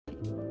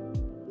Good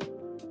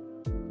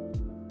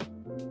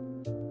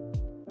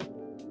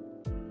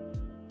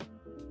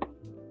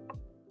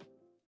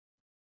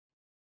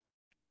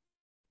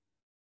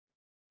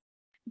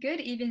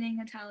evening,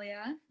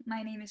 Natalia.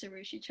 My name is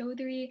Arushi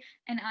Chaudhary,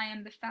 and I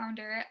am the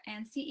founder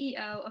and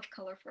CEO of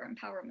Color for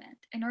Empowerment,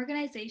 an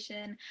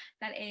organization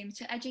that aims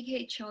to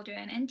educate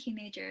children and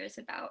teenagers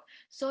about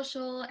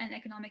social and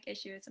economic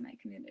issues in my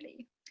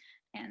community.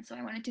 And so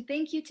I wanted to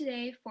thank you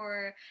today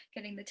for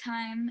getting the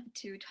time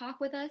to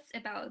talk with us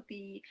about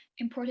the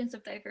importance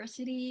of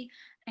diversity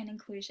and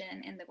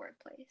inclusion in the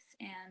workplace.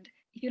 And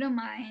if you don't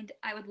mind,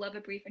 I would love a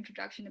brief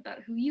introduction about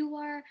who you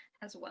are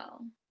as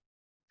well.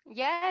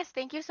 Yes,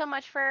 thank you so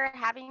much for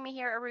having me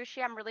here,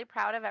 Arushi. I'm really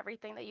proud of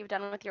everything that you've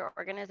done with your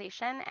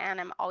organization, and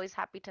I'm always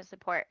happy to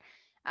support.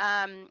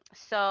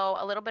 So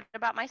a little bit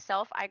about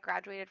myself. I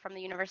graduated from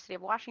the University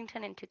of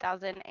Washington in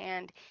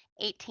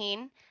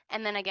 2018,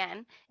 and then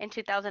again in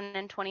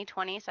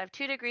 2020. So I have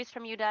 2 degrees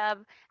from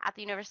UW at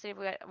the University of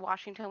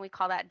Washington. We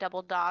call that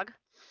double dog.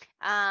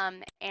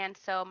 And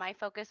so my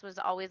focus was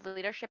always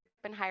leadership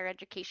in higher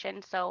education.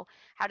 So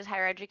how does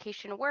higher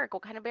education work?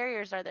 What kind of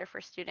barriers are there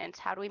for students?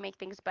 How do we make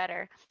things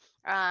better?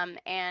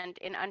 And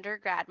in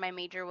undergrad, my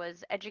major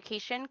was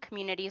education,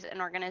 communities,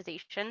 and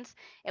organizations.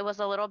 It was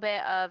a little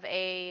bit of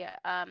a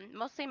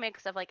mostly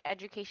mix of like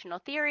educational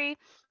theory,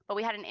 but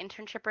we had an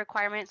internship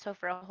requirement. So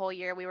for a whole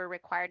year, we were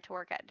required to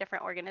work at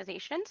different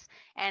organizations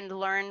and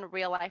learn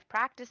real life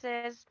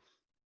practices.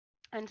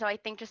 And so I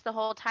think just the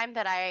whole time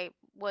that I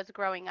was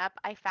growing up,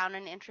 I found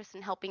an interest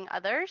in helping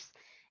others,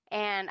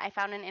 and I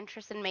found an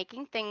interest in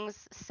making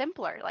things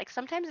simpler. Like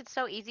sometimes it's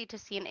so easy to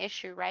see an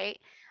issue, right?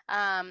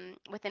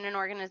 Within an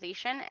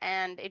organization,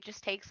 and it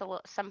just takes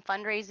some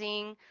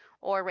fundraising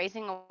or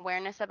raising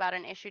awareness about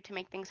an issue to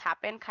make things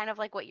happen, kind of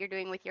like what you're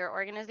doing with your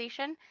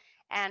organization.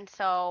 And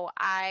so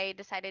I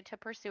decided to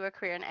pursue a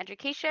career in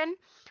education.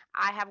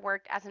 I have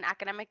worked as an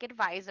academic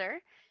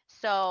advisor,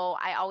 so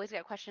I always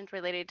get questions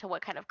related to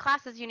what kind of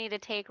classes you need to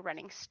take,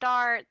 running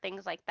START,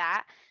 things like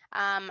that.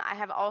 I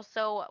have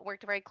also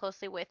worked very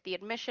closely with the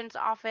admissions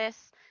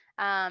office,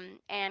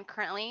 and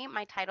currently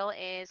my title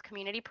is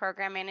Community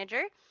Program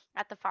Manager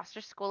at the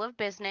Foster School of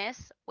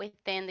Business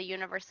within the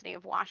University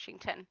of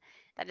Washington.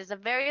 That is a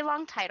very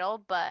long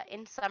title, but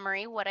in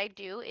summary, what I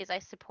do is I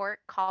support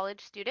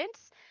college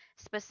students,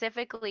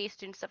 specifically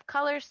students of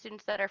color,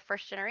 students that are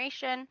first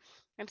generation,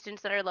 and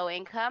students that are low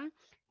income,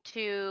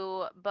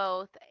 to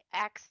both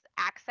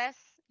access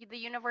the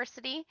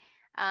university,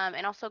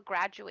 and also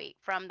graduate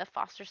from the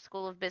Foster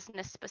School of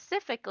Business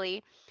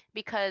specifically,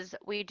 because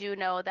we do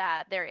know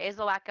that there is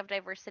a lack of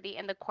diversity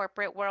in the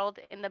corporate world,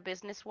 in the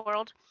business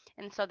world.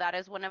 And so that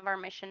is one of our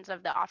missions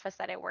of the office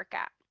that I work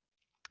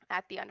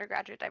at the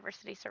Undergraduate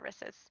Diversity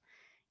Services.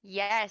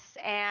 Yes,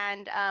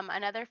 and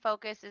another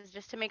focus is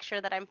just to make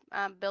sure that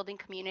I'm building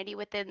community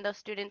within those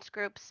students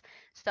groups.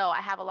 So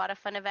I have a lot of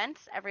fun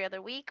events every other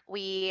week.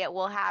 We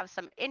will have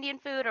some Indian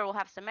food, or we'll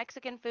have some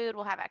Mexican food.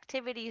 We'll have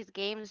activities,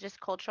 games, just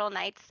cultural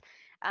nights.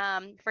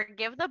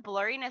 Forgive the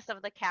blurriness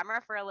of the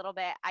camera for a little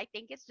bit. I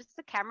think it's just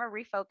the camera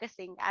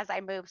refocusing as I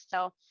move.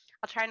 So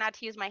I'll try not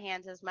to use my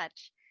hands as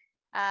much.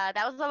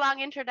 That was a long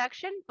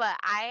introduction, but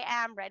I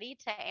am ready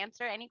to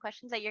answer any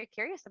questions that you're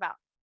curious about.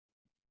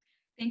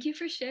 Thank you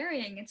for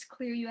sharing. It's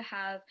clear you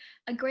have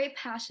a great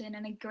passion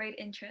and a great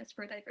interest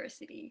for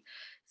diversity.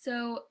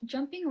 So,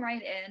 jumping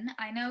right in,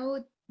 I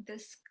know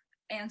this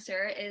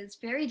answer is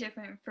very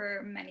different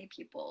for many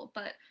people,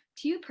 but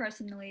to you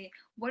personally,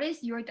 what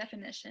is your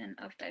definition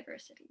of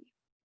diversity?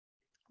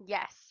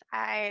 Yes,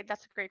 I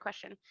that's a great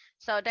question.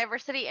 So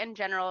diversity in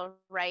general,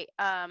 right,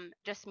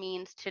 just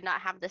means to not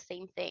have the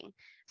same thing.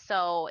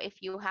 So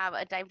if you have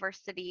a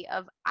diversity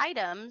of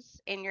items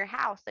in your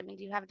house, that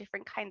means you have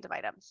different kinds of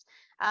items.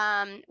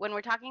 When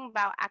we're talking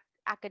about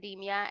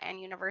academia and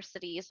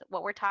universities,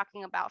 what we're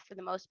talking about for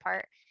the most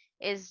part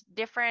is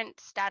different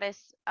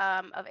status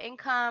of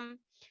income,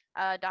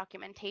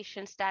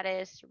 documentation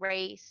status,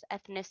 race,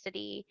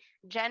 ethnicity,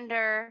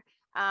 gender.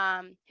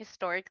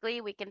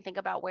 Historically, we can think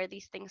about where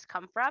these things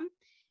come from,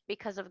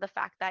 because of the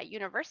fact that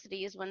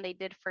universities, when they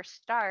did first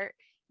start,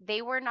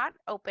 they were not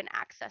open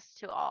access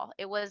to all.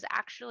 It was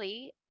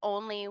actually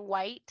only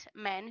white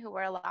men who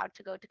were allowed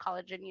to go to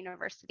college and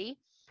university.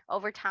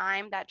 Over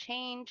time, that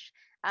changed.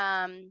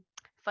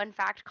 Fun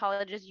fact,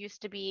 colleges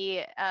used to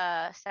be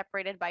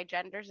separated by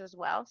genders as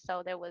well.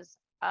 So there was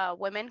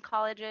women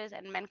colleges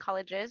and men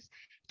colleges.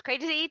 It's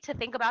crazy to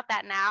think about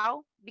that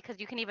now, because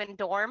you can even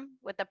dorm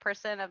with a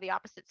person of the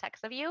opposite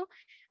sex of you.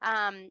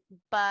 Um,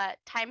 but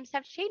times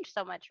have changed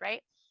so much,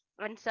 right?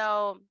 And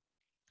so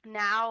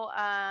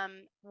now,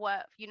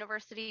 what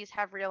universities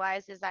have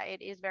realized is that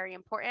it is very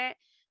important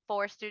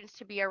for students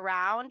to be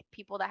around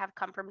people that have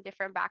come from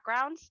different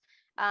backgrounds,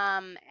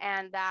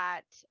 and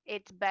that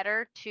it's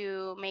better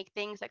to make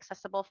things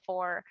accessible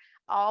for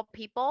all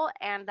people,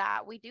 and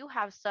that we do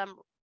have some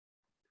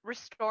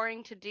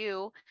restoring to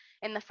do,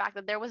 in the fact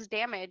that there was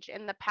damage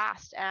in the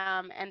past,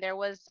 and there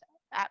was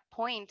at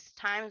points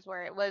times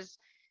where it was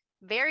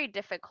very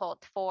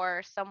difficult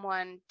for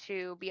someone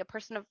to be a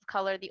person of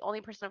color, the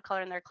only person of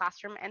color in their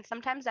classroom. And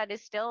sometimes that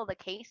is still the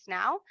case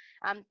now.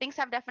 Things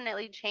have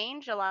definitely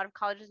changed. A lot of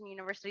colleges and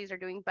universities are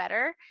doing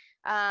better.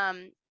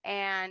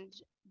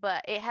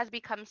 But it has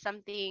become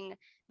something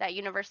that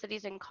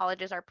universities and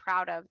colleges are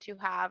proud of, to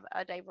have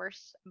a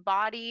diverse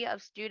body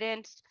of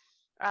students,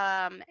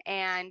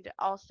 and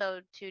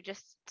also to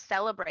just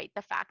celebrate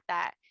the fact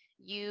that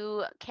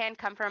you can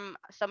come from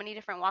so many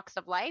different walks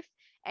of life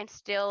and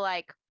still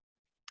like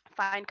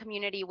find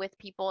community with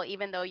people,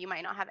 even though you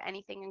might not have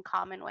anything in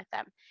common with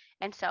them.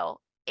 And so,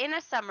 in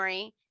a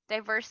summary,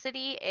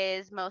 diversity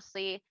is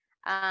mostly,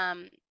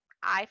 um,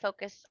 I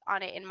focus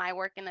on it in my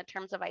work in the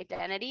terms of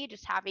identity,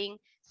 just having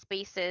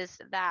spaces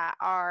that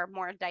are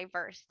more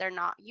diverse. They're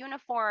not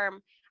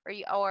uniform,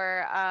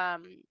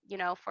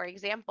 or for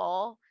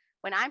example,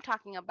 when I'm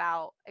talking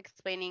about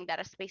explaining that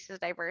a space is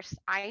diverse,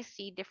 I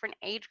see different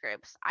age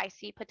groups. I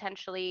see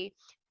potentially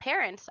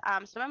parents.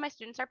 Some of my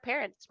students are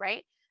parents,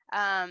 right?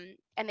 And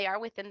they are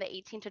within the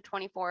 18 to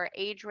 24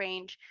 age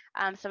range.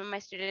 Some of my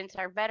students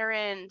are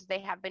veterans, they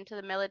have been to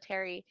the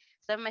military.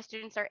 Some of my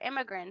students are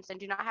immigrants and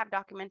do not have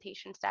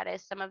documentation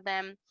status. Some of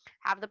them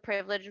have the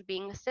privilege of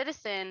being a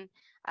citizen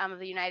of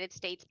the United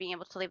States, being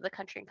able to leave the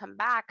country and come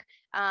back.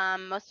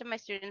 Most of my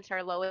students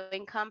are low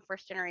income,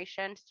 first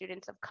generation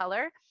students of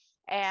color.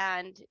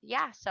 And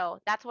yeah, so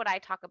that's what I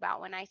talk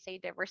about when I say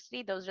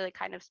diversity. Those are the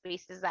kind of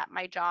spaces that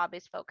my job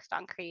is focused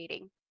on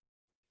creating.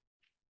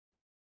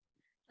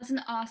 That's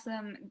an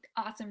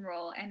awesome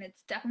role, and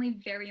it's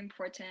definitely very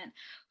important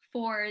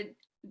for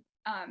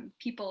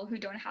people who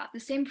don't have the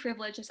same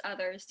privilege as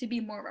others to be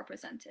more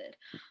represented.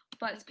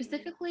 But Mhm.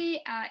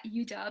 specifically at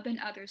UW and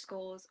other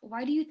schools,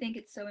 why do you think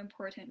it's so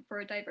important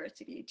for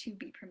diversity to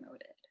be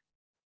promoted?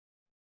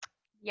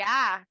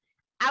 Yeah.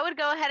 I would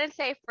go ahead and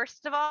say,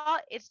 first of all,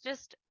 it's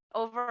just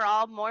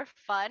overall more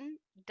fun.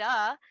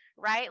 Duh,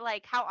 right?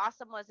 Like, how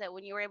awesome was it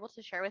when you were able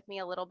to share with me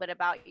a little bit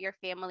about your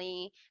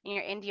family and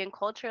your Indian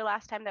culture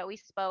last time that we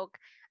spoke?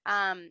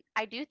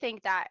 I do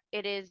think that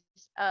it is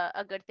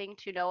a good thing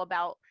to know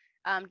about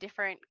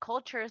different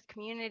cultures,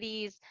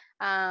 communities,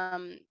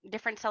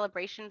 different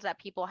celebrations that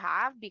people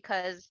have,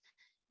 because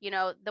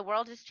the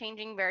world is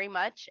changing very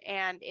much,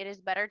 and it is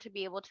better to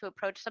be able to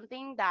approach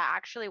something that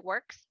actually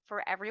works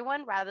for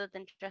everyone rather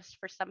than just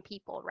for some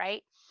people,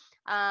 right?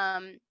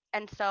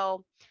 And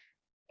so,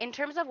 in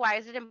terms of why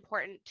is it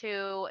important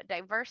to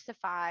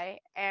diversify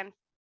and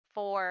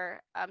for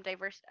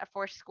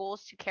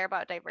schools to care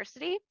about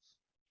diversity,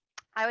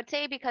 I would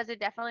say because it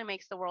definitely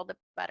makes the world a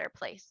better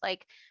place.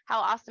 Like,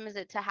 how awesome is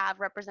it to have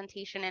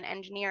representation in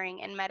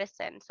engineering and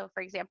medicine? So,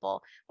 for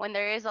example, when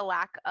there is a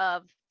lack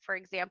of, for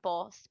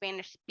example,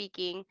 Spanish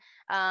speaking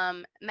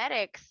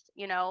medics,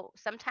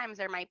 sometimes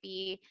there might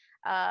be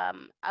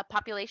a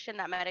population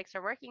that medics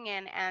are working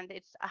in, and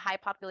it's a high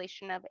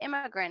population of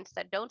immigrants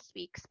that don't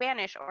speak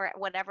Spanish or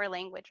whatever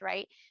language,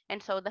 right?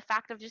 And so, the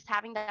fact of just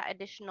having that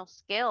additional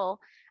skill,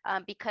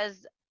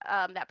 because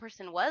that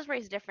person was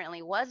raised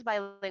differently, was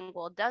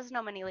bilingual, does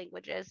know many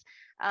languages,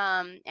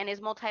 and is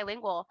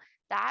multilingual,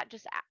 that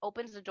just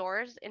opens the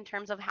doors in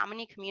terms of how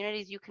many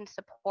communities you can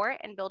support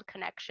and build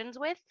connections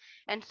with.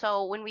 And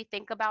so when we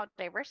think about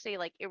diversity,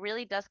 like, it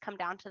really does come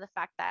down to the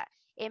fact that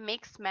it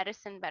makes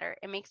medicine better,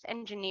 it makes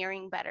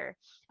engineering better,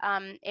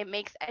 it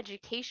makes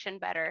education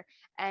better,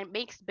 and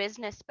makes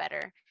business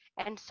better.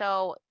 And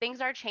so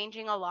things are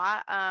changing a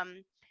lot.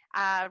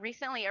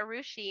 Recently,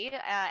 Arushi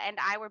and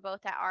I were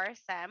both at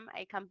RSM,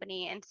 a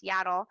company in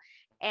Seattle,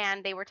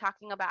 and they were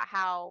talking about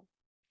how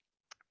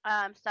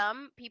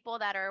some people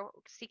that are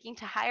seeking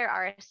to hire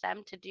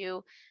RSM to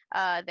do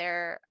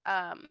their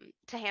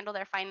to handle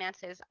their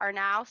finances are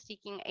now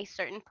seeking a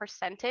certain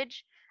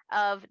percentage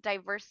of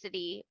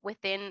diversity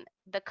within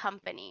the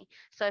company.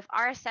 So if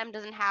RSM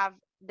doesn't have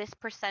this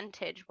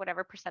percentage,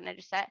 whatever percentage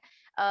is set,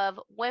 of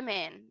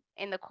women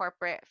in the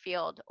corporate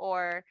field,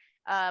 or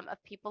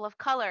of people of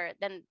color,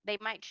 then they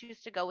might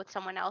choose to go with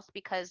someone else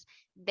because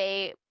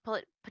they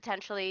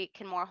potentially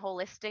can more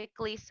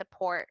holistically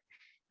support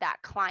that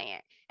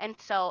client. And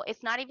so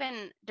it's not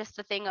even just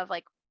a thing of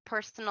like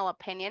personal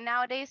opinion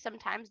nowadays.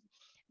 Sometimes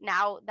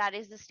now that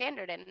is the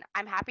standard. And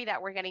I'm happy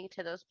that we're getting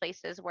to those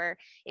places where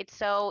it's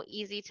so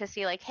easy to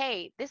see, like,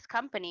 hey, this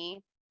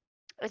company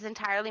is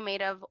entirely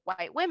made of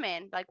white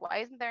women. Like, why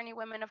isn't there any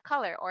women of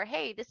color? Or,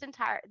 hey, this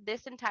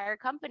entire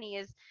company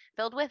is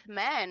filled with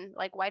men.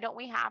 Like, why don't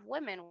we have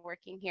women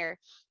working here?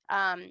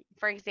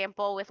 For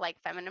example, with like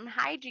feminine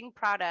hygiene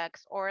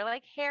products or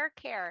like hair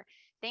care,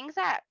 things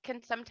that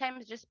can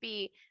sometimes just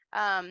be,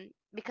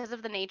 because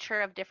of the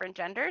nature of different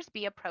genders,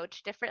 be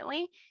approached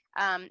differently.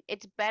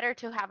 It's better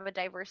to have a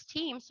diverse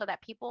team so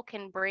that people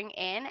can bring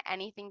in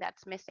anything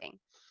that's missing.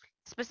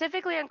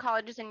 Specifically in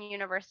colleges and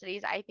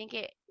universities, I think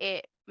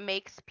it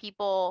makes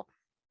people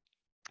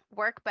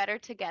work better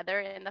together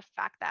in the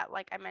fact that,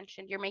 like I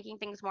mentioned, you're making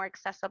things more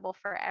accessible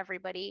for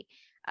everybody.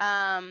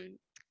 Um,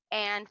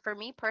 and for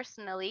me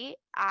personally,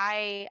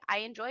 I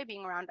enjoy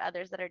being around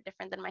others that are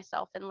different than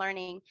myself and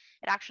learning.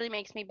 It actually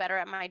makes me better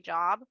at my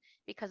job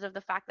because of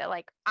the fact that,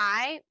 like,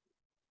 I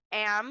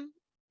am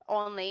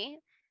only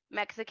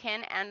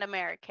Mexican and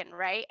American,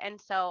 right? And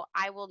so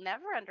I will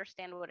never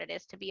understand what it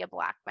is to be a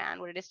Black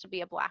man, what it is to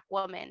be a Black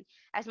woman.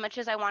 As much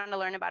as I want to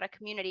learn about a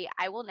community,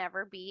 I will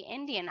never be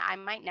Indian. I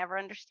might never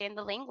understand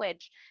the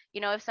language.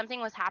 If something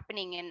was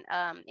happening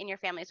in your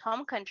family's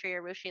home country,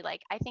 or Rushi,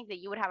 like, I think that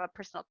you would have a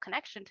personal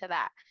connection to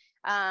that.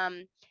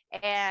 Um,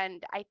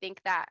 and I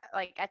think that,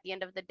 like, at the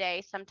end of the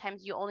day,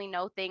 sometimes you only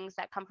know things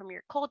that come from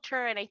your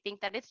culture. And I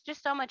think that it's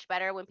just so much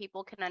better when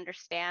people can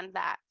understand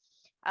that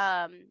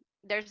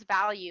there's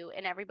value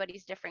in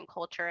everybody's different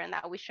culture, and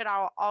that we should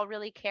all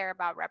really care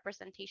about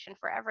representation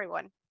for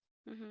everyone.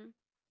 Mm-hmm.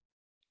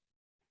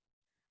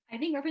 I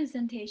think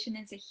representation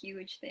is a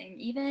huge thing,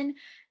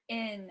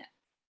 in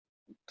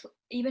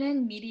even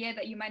in media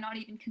that you might not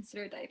even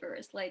consider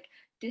diverse, like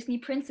Disney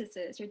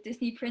princesses or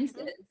Disney Mm-hmm.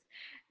 princes.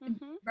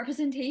 Mm-hmm.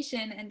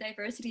 Representation and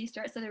diversity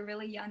starts at a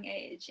really young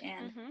age.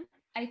 And Mm-hmm.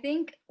 I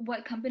think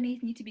what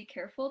companies need to be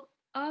careful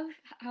of,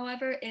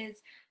 however,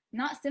 is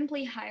not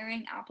simply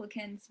hiring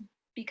applicants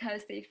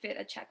because they fit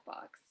a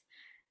checkbox.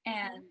 Mm-hmm.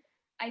 And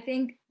I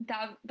think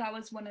that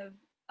was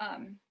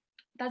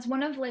that's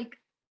one of like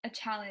a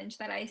challenge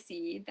that I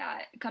see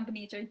that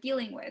companies are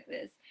dealing with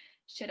is,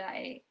 should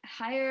I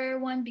hire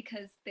one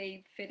because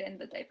they fit in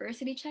the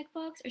diversity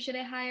checkbox, or should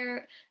I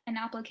hire an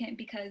applicant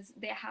because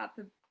they have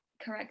the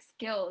correct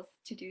skills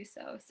to do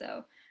so?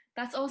 So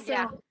that's Yeah.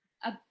 also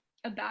a,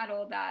 a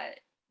battle that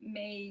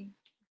may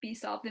be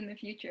solved in the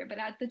future. But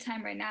at the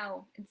time right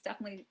now, it's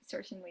definitely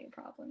certainly a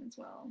problem as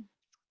well.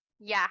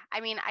 Yeah, I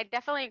mean, I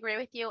definitely agree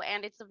with you,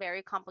 and it's a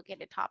very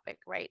complicated topic,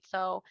 right?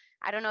 So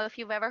I don't know if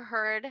you've ever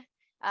heard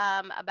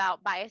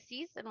about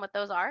biases and what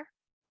those are.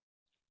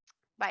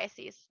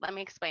 Biases. Let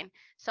me explain.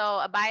 So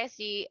a bias,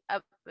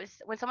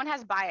 when someone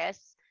has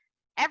bias,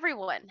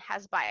 everyone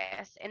has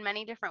bias in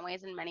many different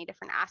ways in many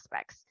different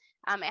aspects.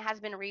 It has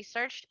been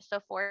researched. So,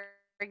 for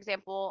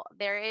example,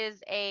 there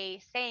is a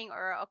saying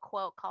or a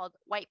quote called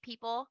 "white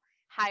people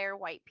hire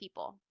white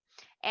people."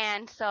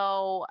 And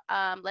so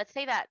let's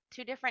say that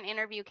two different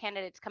interview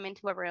candidates come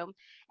into a room,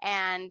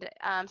 and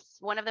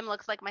one of them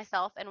looks like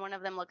myself and one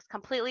of them looks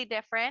completely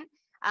different.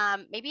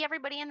 Maybe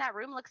everybody in that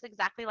room looks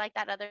exactly like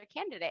that other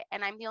candidate,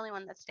 and I'm the only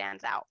one that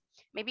stands out.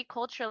 Maybe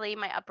culturally,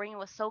 my upbringing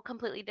was so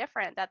completely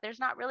different that there's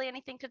not really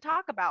anything to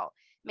talk about.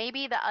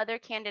 Maybe the other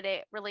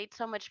candidate relates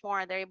so much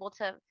more. They're able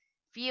to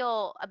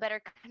feel a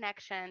better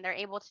connection. They're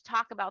able to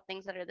talk about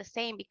things that are the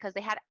same because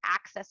they had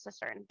access to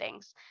certain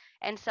things.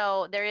 And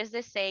so there is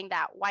this saying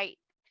that white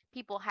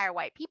people hire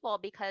white people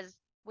because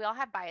we all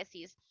have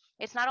biases.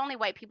 It's not only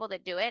white people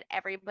that do it,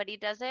 everybody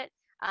does it.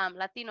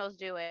 Latinos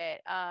do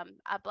it,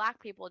 Black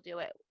people do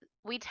it.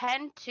 We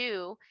tend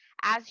to,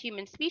 as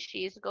human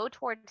species, go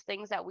towards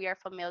things that we are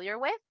familiar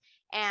with.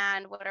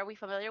 And what are we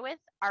familiar with?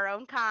 Our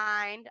own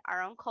kind,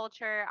 our own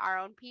culture, our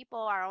own people,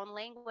 our own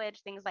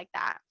language, things like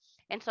that.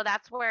 And so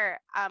that's where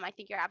I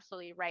think you're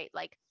absolutely right.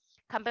 Like,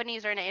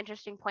 companies are in an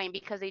interesting point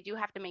because they do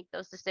have to make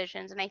those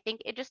decisions. And I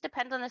think it just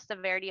depends on the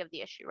severity of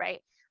the issue, right?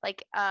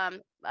 Like,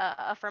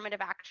 affirmative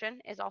action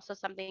is also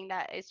something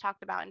that is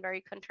talked about and very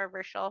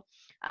controversial.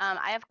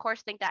 I, of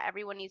course, think that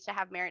everyone needs to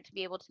have merit to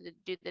be able to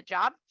do the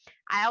job.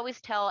 I always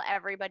tell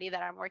everybody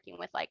that I'm working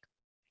with, like,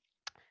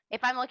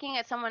 if I'm looking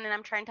at someone and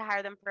I'm trying to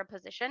hire them for a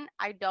position,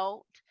 I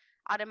don't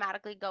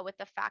automatically go with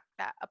the fact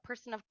that a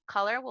person of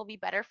color will be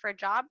better for a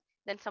job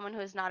than someone who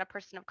is not a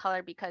person of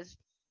color, because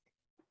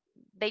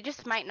they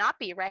just might not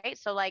be, right?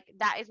 So, like,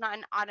 that is not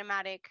an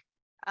automatic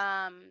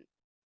um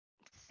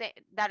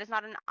that is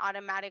not an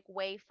automatic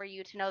way for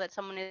you to know that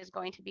someone is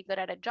going to be good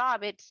at a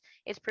job. It's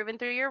proven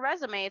through your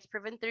resume, it's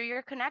proven through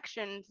your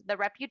connections, the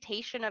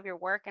reputation of your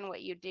work and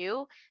what you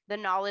do, the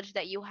knowledge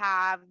that you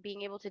have,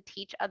 being able to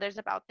teach others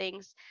about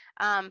things.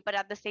 But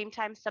at the same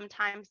time,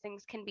 sometimes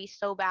things can be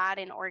so bad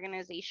in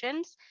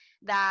organizations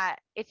that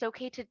it's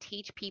okay to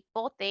teach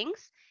people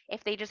things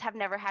if they just have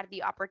never had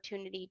the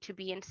opportunity to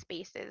be in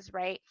spaces,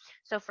 right?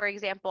 So, for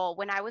example,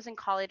 when I was in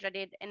college, I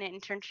did an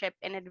internship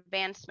in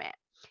advancement.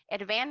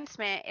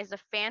 Advancement is a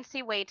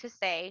fancy way to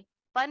say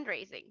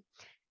fundraising.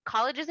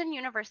 Colleges and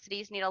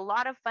universities need a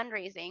lot of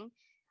fundraising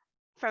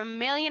from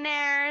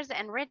millionaires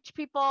and rich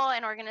people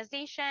and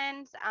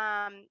organizations.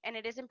 And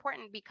it is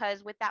important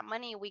because with that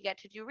money, we get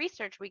to do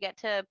research. We get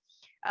to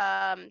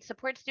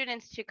support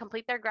students to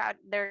complete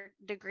their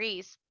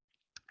degrees.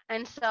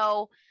 And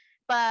so,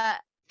 but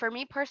for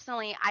me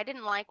personally, I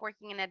didn't like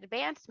working in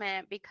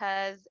advancement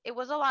because it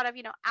was a lot of,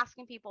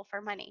 asking people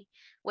for money,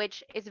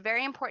 which is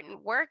very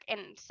important work and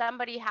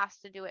somebody has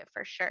to do it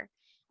for sure.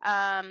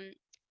 Um,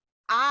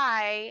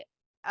 I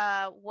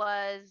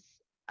was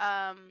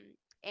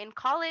in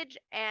college,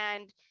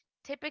 and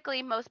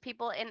typically most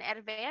people in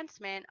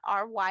advancement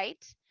are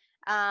white.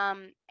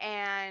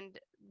 And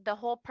the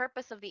whole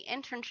purpose of the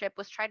internship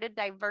was try to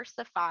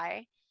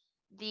diversify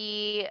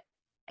the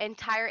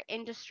entire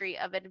industry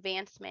of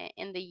advancement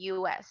in the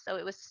US. So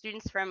it was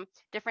students from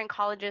different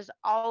colleges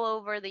all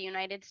over the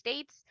United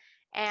States.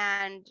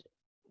 And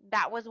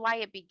that was why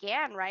it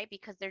began, right?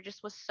 Because there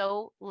just was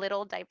so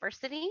little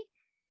diversity.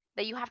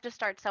 that you have to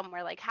start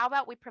somewhere. Like, how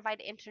about we provide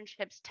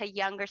internships to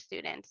younger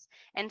students?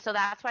 And so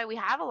that's why we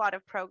have a lot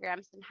of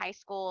programs in high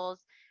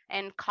schools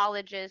and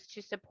colleges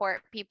to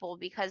support people,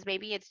 because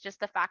maybe it's just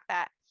the fact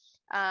that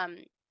um,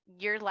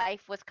 your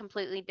life was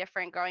completely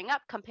different growing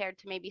up compared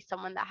to maybe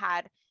someone that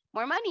had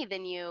more money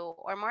than you,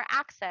 or more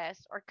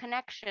access or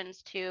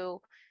connections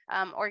to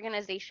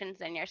organizations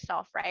than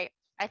yourself, right?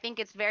 I think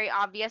it's very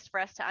obvious for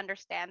us to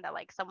understand that,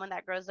 like, someone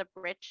that grows up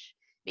rich,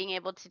 being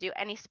able to do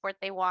any sport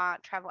they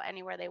want, travel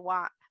anywhere they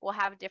want, will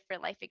have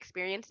different life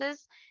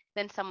experiences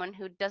than someone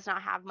who does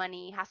not have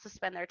money, has to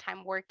spend their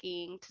time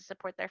working to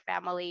support their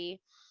family,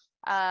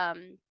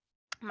 um,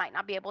 might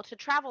not be able to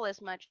travel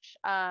as much,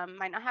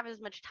 might not have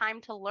as much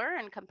time to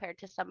learn compared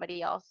to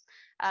somebody else,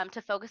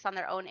 to focus on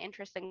their own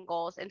interests and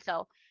goals. And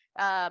so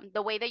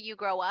the way that you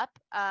grow up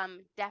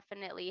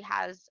definitely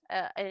has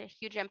a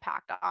huge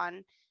impact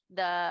on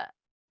the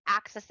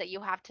access that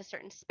you have to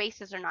certain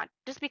spaces or not,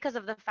 just because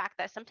of the fact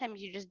that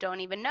sometimes you just don't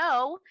even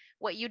know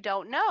what you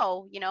don't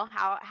know.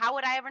 How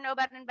would I ever know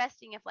about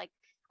investing if, like,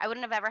 I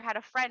wouldn't have ever had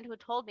a friend who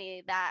told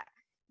me that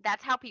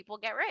that's how people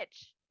get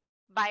rich,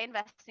 by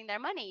investing their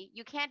money.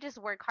 You can't just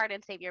work hard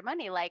and save your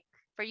money. Like,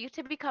 for you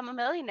to become a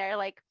millionaire,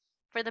 like,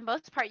 for the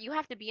most part, you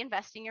have to be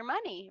investing your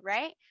money,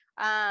 right?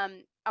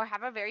 Or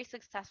have a very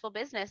successful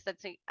business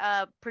that's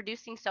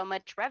producing so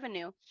much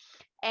revenue.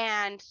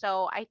 And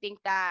so I think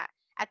that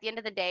at the end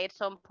of the day, it's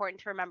so important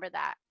to remember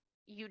that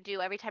you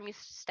do, every time you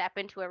step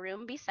into a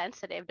room, be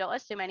sensitive. Don't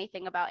assume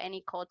anything about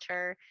any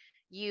culture.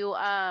 You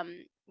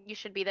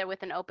should be there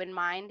with an open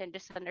mind, and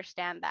just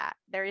understand that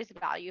there is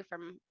value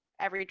from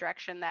every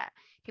direction that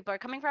people are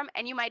coming from,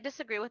 and you might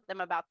disagree with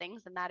them about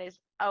things, and that is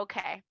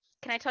okay.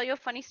 Can I tell you a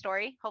funny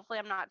story? Hopefully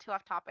I'm not too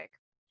off topic.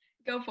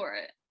 Go for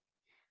it.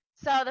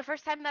 So the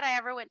first time that I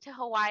ever went to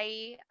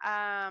Hawaii,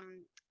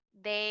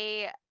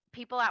 they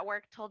people at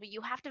work told me,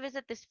 you have to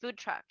visit this food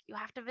truck. You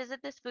have to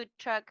visit this food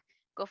truck.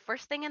 Go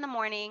first thing in the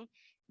morning.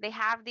 They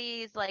have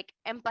these like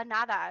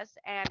empanadas,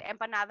 and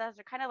empanadas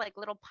are kind of like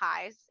little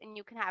pies, and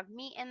you can have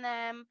meat in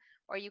them,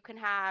 or you can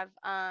have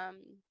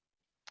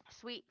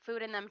sweet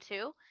food in them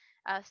too,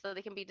 so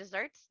they can be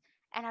desserts.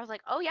 And I was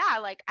like, oh yeah,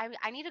 like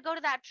I need to go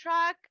to that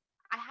truck.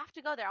 I have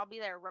to go there. I'll be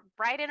there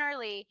bright and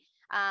early.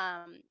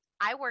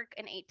 I work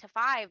an 8 to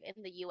 5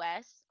 in the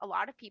U.S. A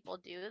lot of people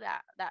do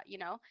that.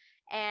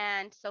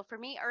 And so for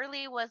me,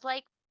 early was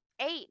like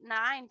 8,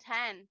 9,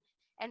 10.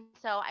 And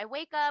so I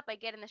wake up, I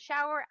get in the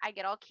shower, I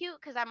get all cute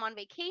because I'm on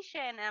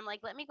vacation, and I'm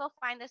like, let me go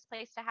find this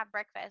place to have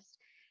breakfast.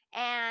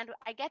 And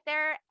I get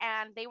there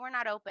and they were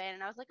not open.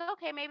 And I was like,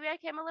 okay, maybe I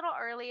came a little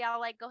early. I'll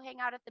like go hang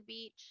out at the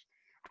beach.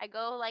 I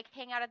go like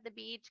hang out at the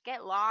beach,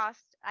 get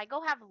lost. I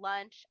go have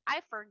lunch.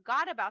 I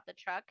forgot about the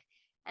truck.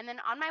 And then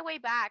on my way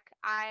back,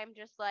 I'm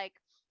just like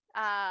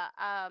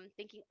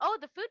thinking, oh,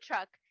 the food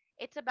truck.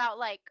 It's about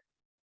like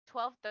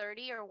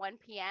 12:30 or 1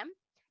 p.m.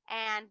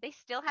 and they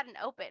still hadn't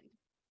opened.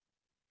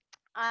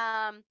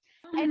 Um,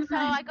 and Oh so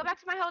my. I go back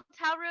to my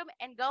hotel room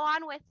and go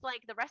on with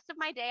like the rest of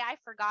my day. I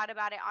forgot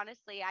about it.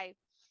 Honestly,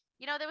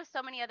 there was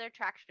so many other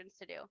attractions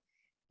to do.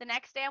 The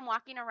next day I'm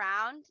walking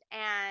around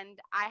and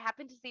I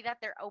happened to see that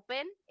they're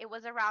open. It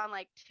was around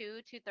like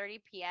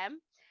 2:30 p.m.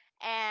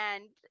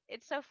 And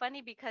it's so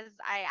funny because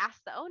I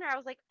asked the owner, I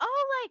was like,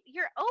 "Oh, like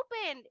you're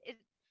open.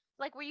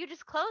 Like were you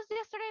just closed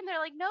yesterday?" And they're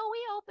like, "No, we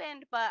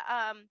opened, but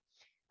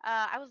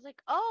I was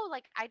like, "Oh,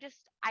 like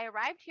I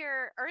arrived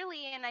here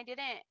early and I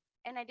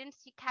didn't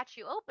catch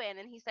you open."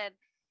 And he said,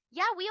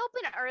 "Yeah, we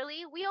open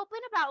early. We open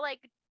about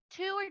like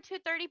 2 or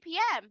 2:30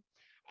 p.m."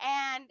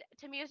 And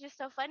to me it was just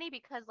so funny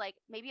because like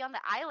maybe on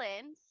the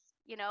islands,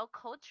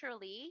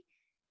 culturally,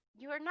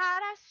 you're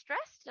not as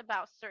stressed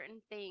about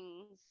certain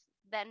things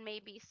than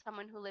maybe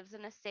someone who lives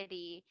in a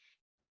city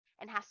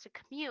and has to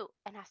commute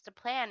and has to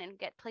plan and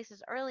get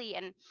places early.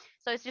 And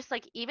so it's just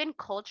like, even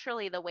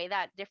culturally, the way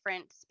that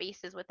different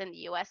spaces within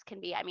the US can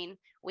be. I mean,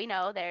 we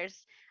know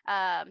there's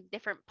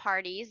different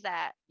parties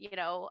that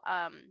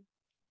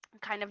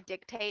kind of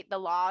dictate the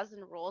laws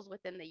and rules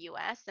within the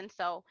US. And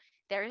so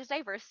there is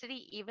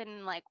diversity even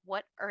in like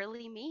what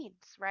early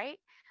means, right?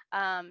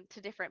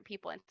 To different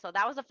people. And so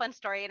that was a fun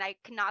story. And I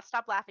cannot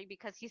stop laughing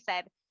because he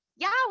said,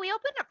 "Yeah, we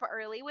open up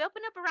early. We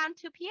open up around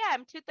 2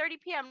 p.m., 2:30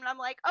 p.m." And I'm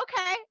like,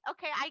 okay,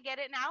 okay, I get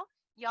it now.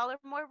 Y'all are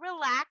more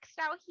relaxed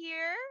out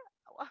here.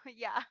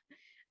 Yeah,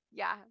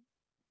 yeah.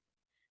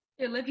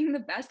 They're living the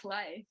best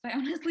life. I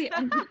honestly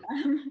envy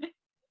them.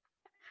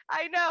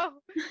 I know.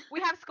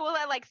 We have school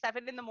at like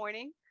 7 in the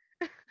morning.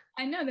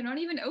 I know they're not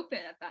even open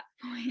at that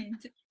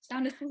point.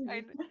 Sound I,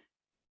 asleep.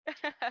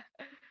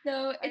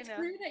 So I it's know.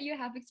 clear that you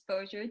have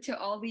exposure to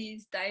all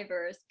these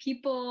diverse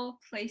people,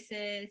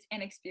 places,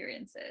 and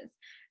experiences.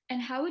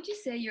 And how would you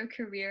say your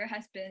career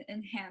has been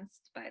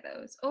enhanced by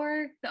those,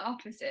 or the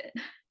opposite?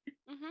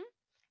 Mhm.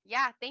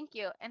 Yeah, thank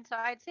you. And so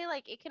I'd say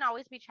like it can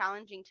always be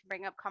challenging to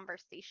bring up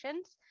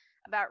conversations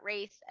about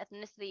race,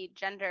 ethnicity,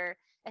 gender,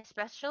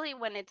 especially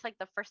when it's like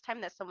the first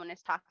time that someone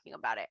is talking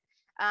about it.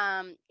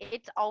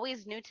 It's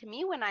always new to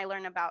me when I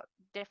learn about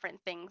different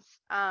things.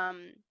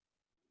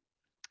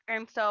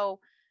 And so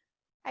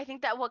I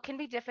think that what can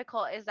be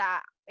difficult is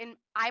that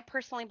I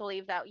personally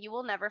believe that you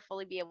will never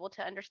fully be able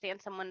to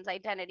understand someone's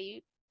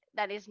identity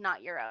that is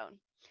not your own.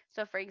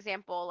 So for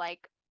example,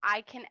 like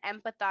I can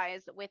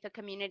empathize with a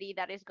community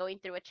that is going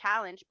through a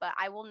challenge, but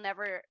I will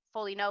never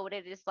fully know what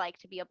it is like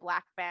to be a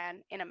black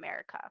man in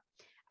America.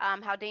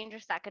 How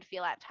dangerous that could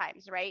feel at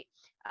times, right?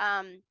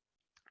 Um,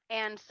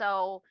 and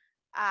so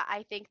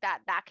I think that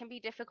that can be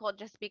difficult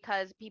just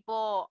because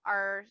people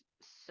are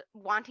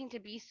wanting to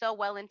be so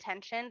well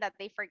intentioned that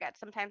they forget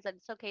sometimes that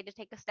it's okay to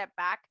take a step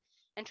back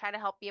and try to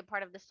help be a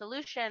part of the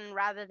solution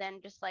rather than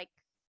just like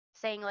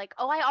saying like,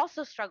 oh, I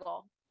also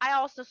struggle, I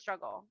also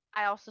struggle,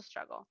 I also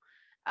struggle.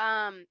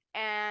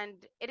 And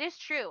it is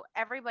true,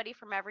 everybody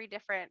from every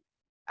different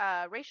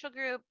racial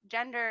group,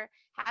 gender,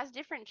 has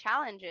different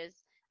challenges.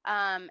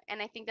 And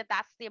I think that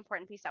that's the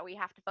important piece that we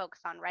have to focus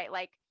on, right?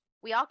 Like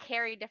we all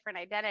carry different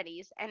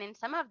identities, and in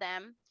some of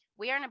them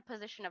we are in a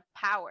position of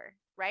power,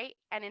 right?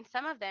 And in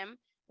some of them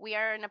we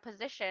are in a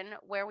position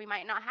where we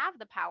might not have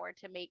the power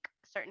to make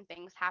certain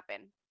things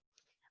happen.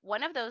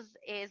 One of those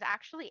is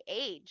actually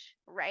age,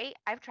 right?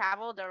 I've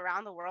traveled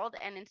around the world,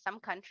 and in some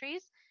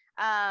countries,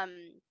 um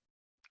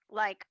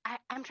like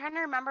I'm trying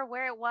to remember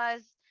where it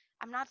was.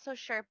 I'm not so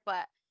sure,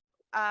 but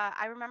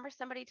I remember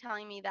somebody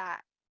telling me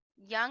that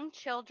young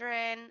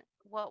children,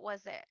 what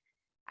was it?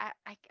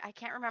 I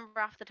can't remember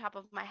off the top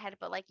of my head,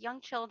 but like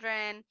young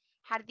children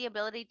had the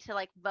ability to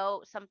like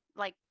vote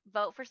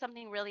for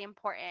something really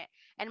important.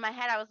 And in my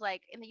head, I was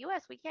like, in the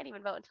U.S., we can't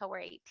even vote until we're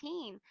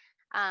 18.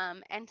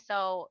 And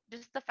so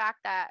just the fact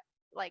that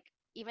like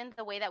even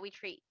the way that we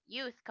treat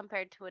youth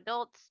compared to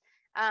adults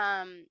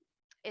um,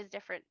 is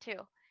different too.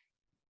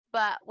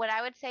 But what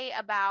I would say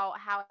about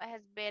how it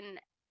has been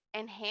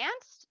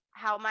enhanced,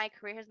 how my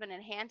career has been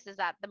enhanced, is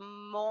that the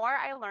more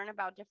I learn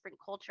about different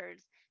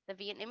cultures, the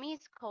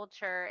Vietnamese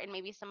culture, and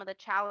maybe some of the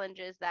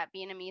challenges that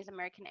Vietnamese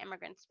American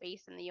immigrants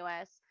face in the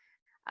US,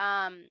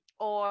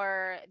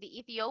 or the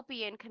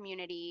Ethiopian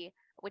community,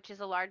 which is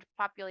a large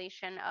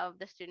population of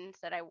the students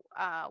that I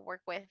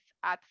work with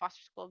at the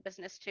Foster School of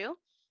Business too.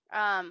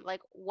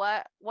 Like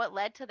what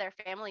led to their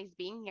families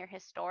being here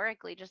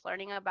historically, just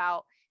learning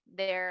about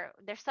their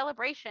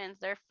celebrations,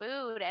 their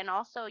food, and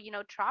also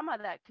trauma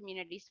that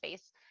communities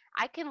face.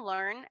 I can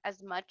learn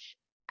as much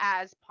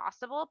as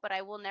possible, but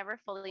I will never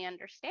fully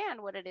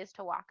understand what it is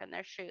to walk in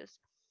their shoes.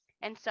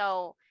 And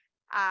so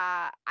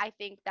I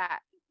think that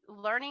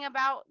learning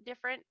about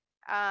different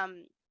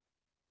um,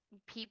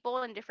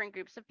 people and different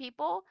groups of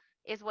people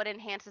is what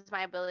enhances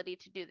my ability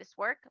to do this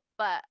work.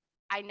 But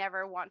I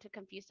never want to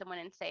confuse someone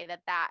and say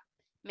that that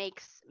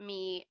makes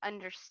me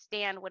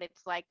understand what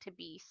it's like to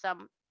be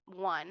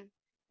someone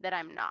that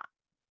I'm not.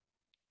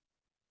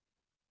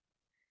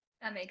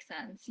 That makes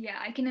sense. Yeah,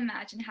 I can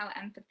imagine how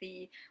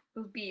empathy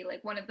will be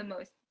like one of the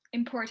most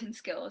important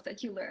skills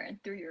that you learn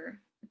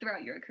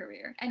throughout your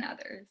career and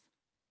others.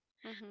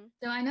 Hmm.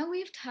 So I know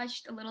we've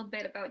touched a little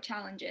bit about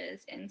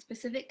challenges in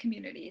specific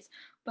communities,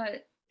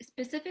 but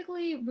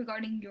specifically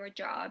regarding your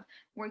job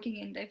working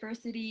in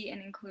diversity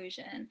and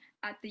inclusion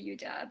at the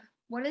UW,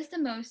 what is the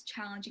most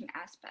challenging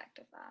aspect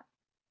of that?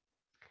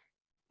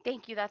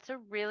 Thank you. That's a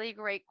really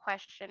great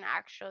question,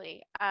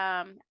 actually.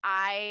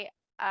 I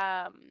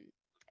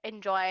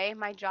enjoy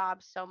my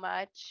job so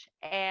much,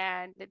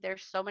 and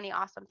there's so many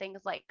awesome things.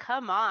 Like,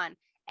 come on,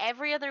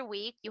 every other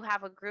week you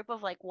have a group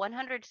of like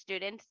 100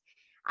 students.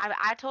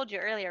 I told you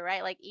earlier,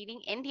 right? Like eating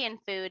Indian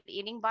food,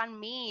 eating banh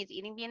mi's,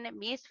 eating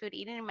Vietnamese food,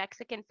 eating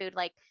Mexican food,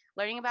 like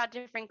learning about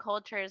different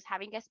cultures,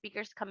 having guest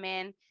speakers come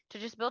in to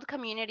just build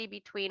community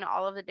between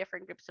all of the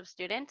different groups of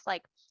students.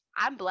 Like,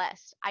 I'm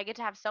blessed. I get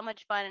to have so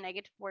much fun and I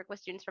get to work with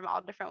students from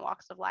all different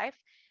walks of life.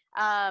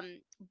 Um,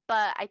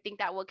 but I think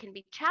that what can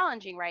be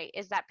challenging, right,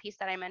 is that piece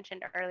that I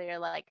mentioned earlier.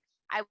 Like,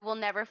 I will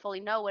never fully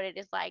know what it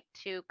is like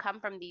to come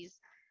from these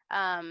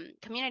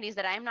communities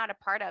that I'm not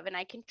a part of. And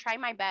I can try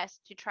my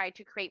best to try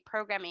to create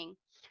programming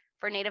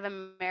for Native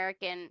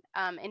American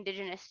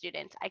Indigenous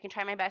students. I can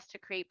try my best to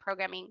create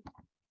programming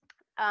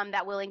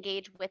that will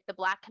engage with the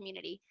Black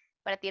community.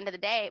 But at the end of the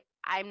day,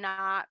 I'm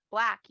not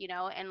Black,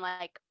 and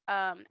like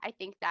I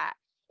think that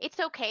it's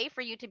okay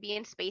for you to be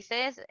in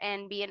spaces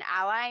and be an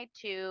ally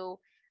to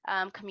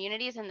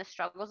communities and the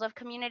struggles of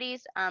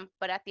communities.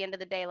 But at the end of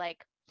the day,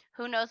 like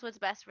who knows what's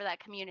best for that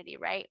community,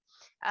 right?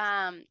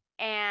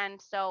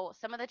 And so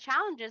some of the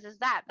challenges is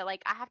that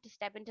like I have to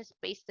step into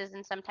spaces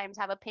and sometimes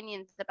have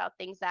opinions about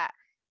things that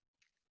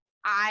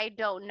I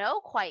don't know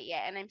quite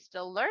yet and I'm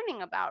still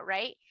learning about,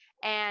 right?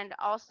 And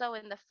also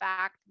in the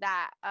fact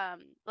that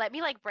let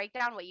me like break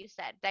down what you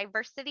said: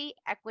 diversity,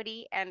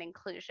 equity, and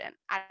inclusion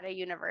at a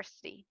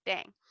university.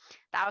 Dang,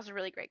 that was a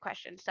really great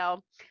question.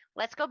 So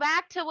let's go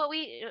back to what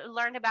we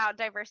learned about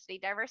diversity.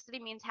 Diversity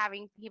means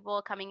having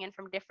people coming in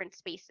from different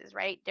spaces,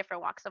 right?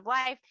 Different walks of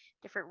life,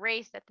 different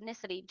race,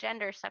 ethnicity,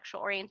 gender,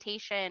 sexual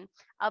orientation,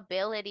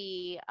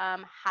 ability,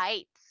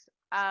 heights,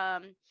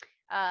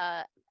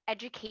 uh,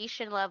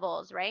 education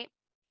levels, right?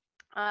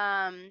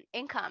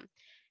 Income.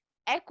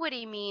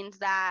 Equity means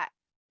that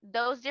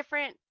those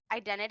different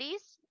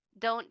identities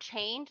don't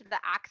change the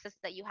access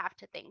that you have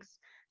to things.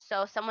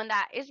 So someone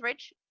that is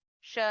rich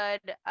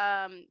should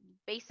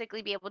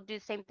basically be able to do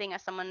the same thing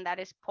as someone that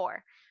is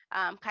poor.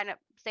 Kind of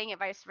saying it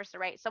vice versa,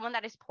 right? Someone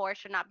that is poor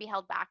should not be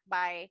held back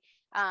by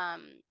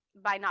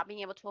not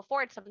being able to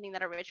afford something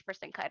that a rich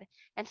person could.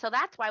 And so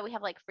that's why we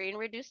have like free and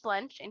reduced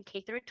lunch in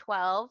K through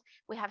 12.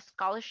 We have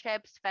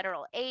scholarships,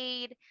 federal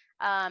aid.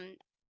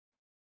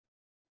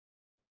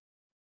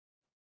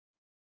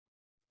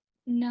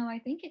 No, I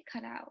think it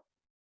cut out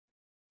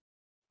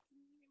Can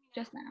you hear me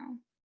just now? now.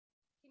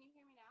 Can you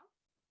hear me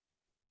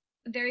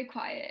now? Very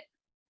quiet.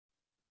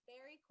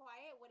 Very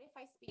quiet. What if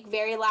I speak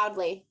very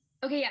loudly?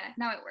 Okay, yeah,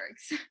 now it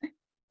works.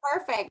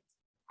 Perfect.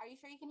 Are you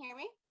sure you can hear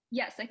me?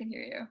 Yes, I can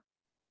hear you.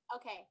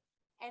 Okay.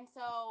 And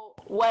so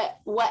what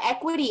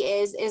equity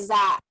is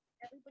that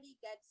everybody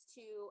gets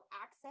to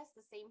access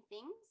the same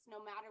things no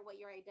matter what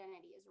your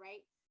identity is,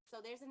 right? So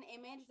there's an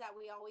image that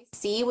we always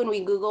see when we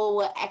Google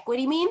what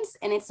equity means,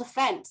 and it's a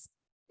fence.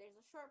 There's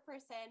a short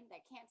person that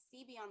can't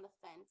see beyond the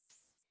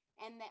fence,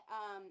 and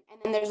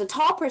then there's a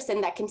tall person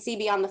that can see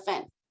beyond the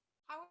fence.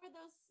 How are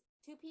those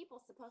two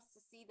people supposed to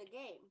see the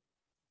game?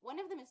 One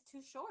of them is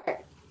too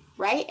short,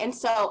 right? And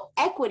so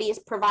equity is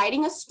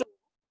providing a story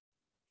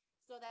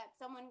so that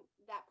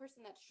that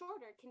person that's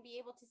shorter can be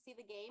able to see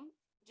the game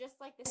just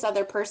like this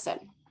other person.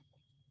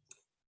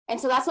 And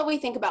so that's what we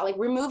think about, like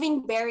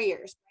removing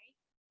barriers, right?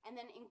 And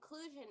then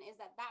inclusion is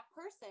that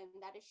person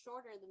that is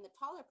shorter than the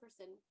taller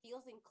person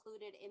feels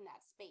included in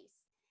that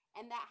space.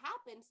 And that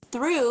happens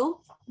through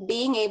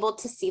being able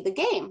to see the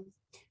game,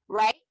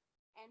 right?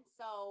 And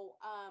so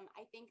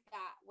I think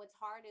that what's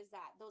hard is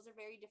that those are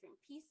very different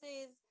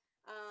pieces.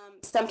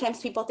 Sometimes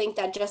people think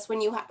that just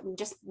when you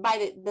just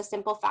by the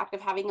simple fact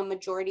of having a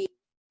majority of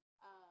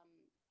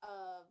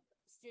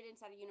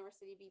students at a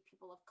university be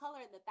people of color,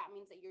 that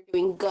means that you're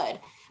doing good.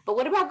 But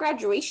what about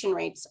graduation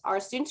rates? Are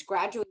students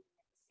graduating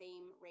at the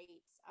same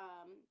rates?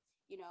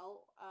 You know,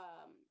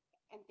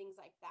 and things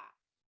like that.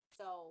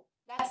 So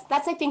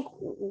that's I think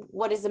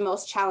what is the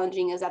most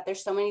challenging is that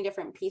there's so many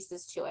different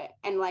pieces to it,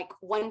 and like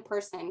one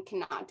person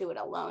cannot do it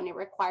alone. It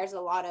requires a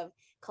lot of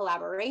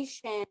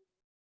collaboration,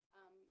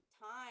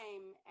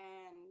 time,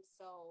 and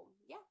so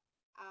yeah.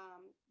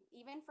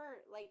 Even for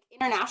like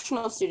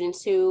international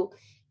students who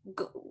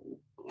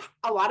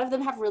a lot of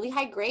them have really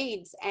high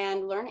grades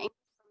and learn English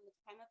from the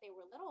time that they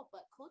were little,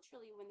 but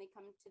culturally, when they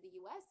come to the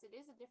US, it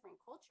is a different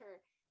culture.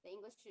 The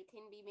English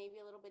can be maybe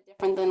a little bit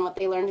different than what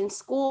they learned in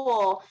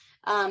school,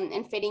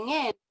 and fitting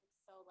in.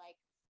 So, like,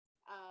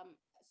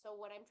 so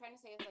what I'm trying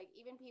to say is like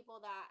even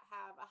people that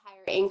have a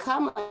higher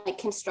income like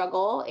can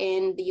struggle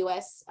in the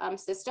US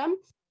system.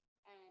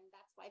 And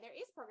that's why there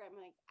is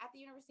programming like at the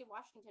University of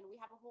Washington, we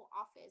have a whole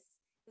office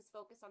who's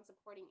focused on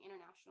supporting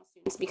international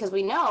students because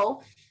we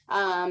know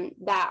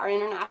that our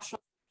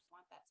international students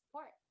want that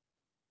support.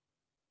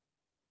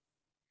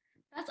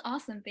 That's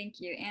awesome, thank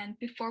you. And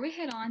before we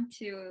head on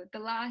to the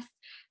last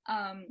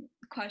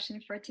question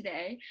for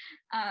today,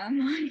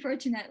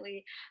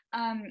 unfortunately,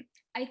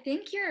 I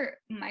think your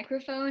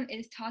microphone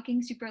is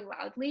talking super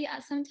loudly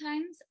at some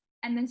times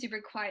and then super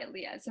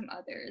quietly at some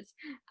others.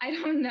 I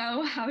don't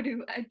know how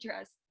to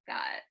address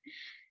that.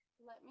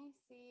 Let me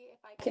see if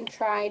I can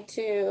try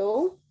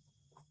to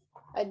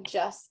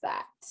adjust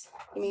that.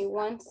 Give me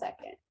 1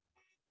 second.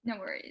 No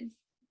worries.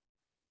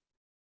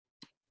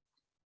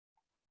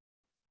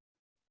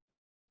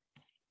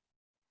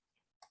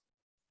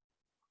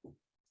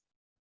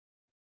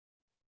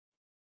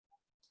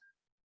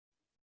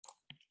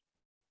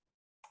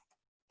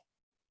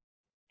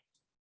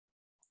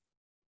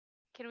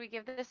 Can we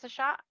give this a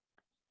shot?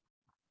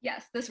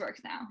 Yes, this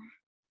works now.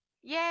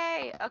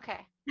 Yay! Okay.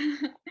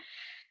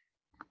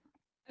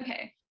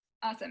 Okay,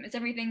 awesome. Is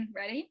everything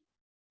ready?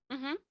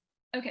 Mm-hmm.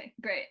 Okay,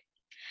 great.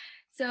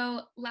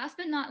 So, last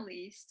but not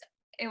least,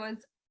 it was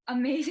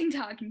amazing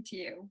talking to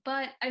you,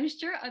 but I'm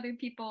sure other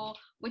people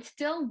would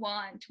still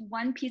want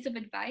one piece of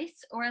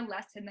advice or a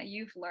lesson that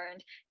you've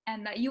learned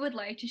and that you would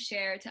like to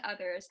share to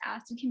others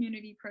as the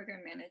community program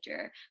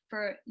manager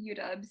for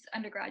UW's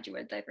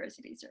undergraduate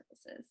diversity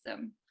services. So,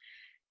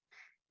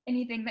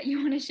 anything that you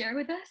want to share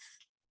with us?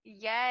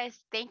 Yes,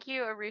 thank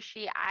you,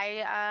 Arushi.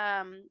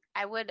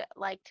 I would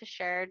like to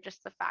share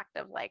just the fact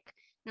of like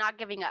not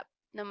giving up.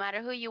 No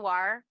matter who you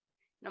are,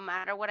 no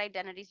matter what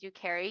identities you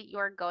carry, you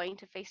are going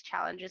to face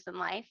challenges in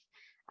life.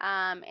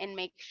 And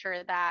make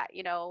sure that,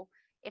 you know,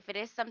 if it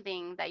is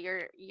something that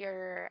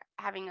you're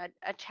having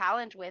a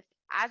challenge with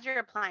as you're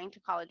applying to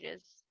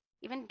colleges,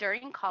 even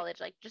during college,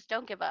 like just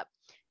don't give up.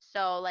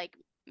 So like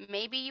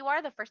maybe you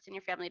are the first in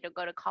your family to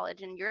go to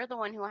college and you're the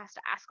one who has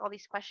to ask all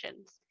these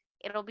questions.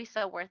 It'll be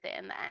so worth it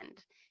in the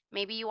end.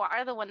 Maybe you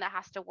are the one that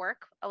has to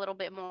work a little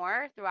bit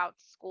more throughout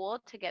school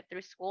to get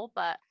through school,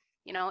 but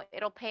you know,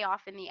 it'll pay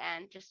off in the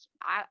end. Just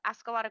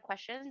ask a lot of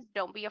questions.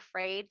 Don't be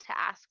afraid to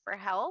ask for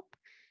help,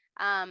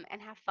 and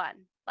have fun.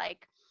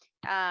 Like,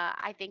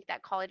 I think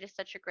that college is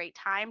such a great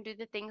time. Do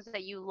the things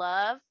that you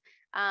love.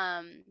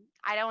 I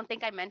don't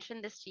think I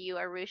mentioned this to you,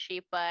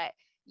 Arushi, but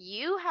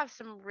you have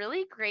some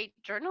really great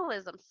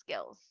journalism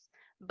skills,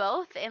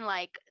 both in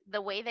like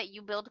the way that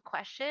you build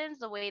questions,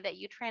 the way that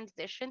you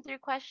transition through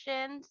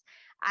questions.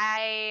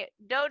 I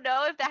don't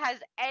know if that has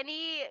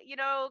any,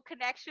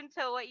 connection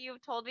to what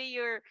you've told me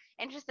you're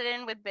interested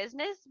in with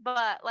business,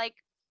 but like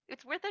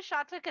it's worth a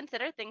shot to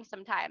consider things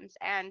sometimes.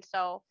 And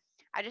so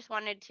I just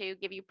wanted to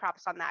give you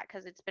props on that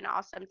because it's been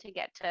awesome to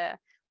get to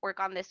work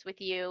on this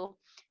with you.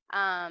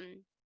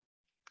 Um,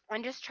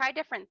 and just try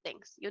different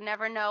things. You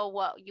never know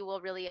what you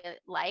will really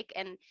like.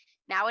 And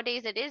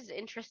nowadays it is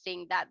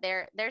interesting that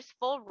there's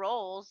full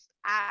roles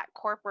at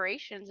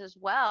corporations as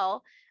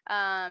well,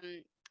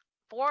 um,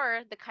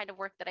 for the kind of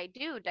work that I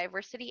do,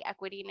 diversity,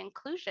 equity, and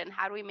inclusion.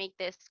 How do we make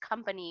this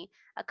company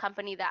a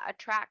company that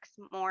attracts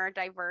more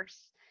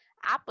diverse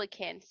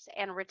applicants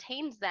and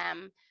retains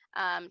them?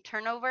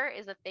 Turnover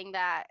is a thing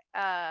that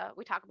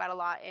we talk about a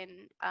lot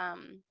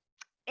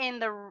in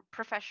the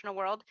professional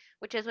world,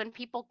 which is when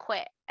people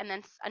quit and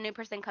then a new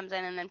person comes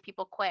in and then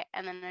people quit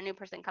and then a new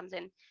person comes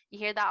in. You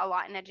hear that a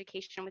lot in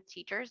education with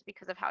teachers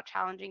because of how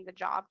challenging the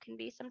job can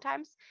be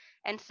sometimes.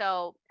 And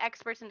so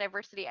experts in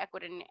diversity,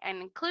 equity,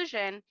 and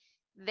inclusion,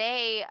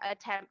 they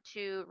attempt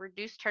to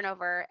reduce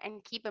turnover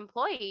and keep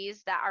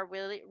employees that are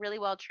really really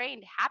well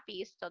trained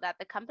happy so that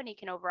the company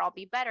can overall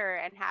be better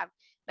and have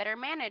better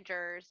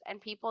managers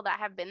and people that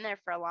have been there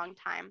for a long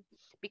time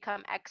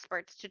become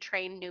experts to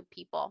train new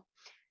people.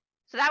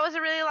 So that was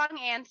a really long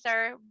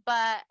answer,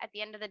 but at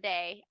the end of the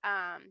day,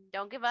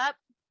 don't give up,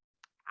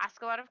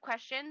 ask a lot of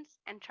questions,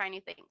 and try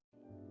new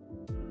things.